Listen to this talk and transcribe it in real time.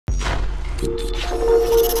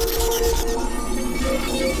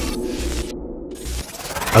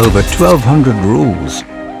Over 1,200 rules.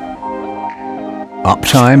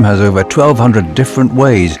 Uptime has over 1,200 different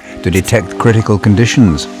ways to detect critical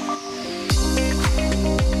conditions.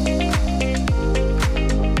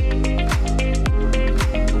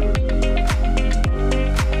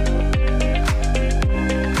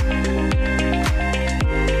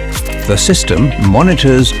 The system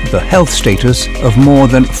monitors the health status of more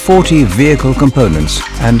than 40 vehicle components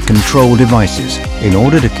and control devices in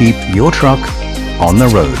order to keep your truck on the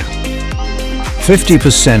road.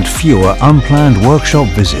 50% fewer unplanned workshop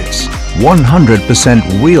visits,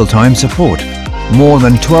 100% real-time support, more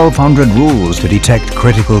than 1,200 rules to detect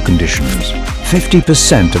critical conditions.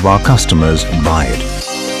 50% of our customers buy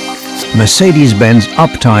it. Mercedes-Benz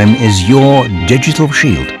Uptime is your digital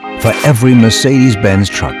shield for every Mercedes-Benz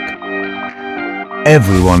truck.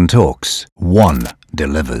 Everyone talks, one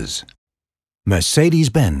delivers.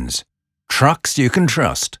 Mercedes-Benz. Trucks you can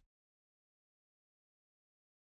trust.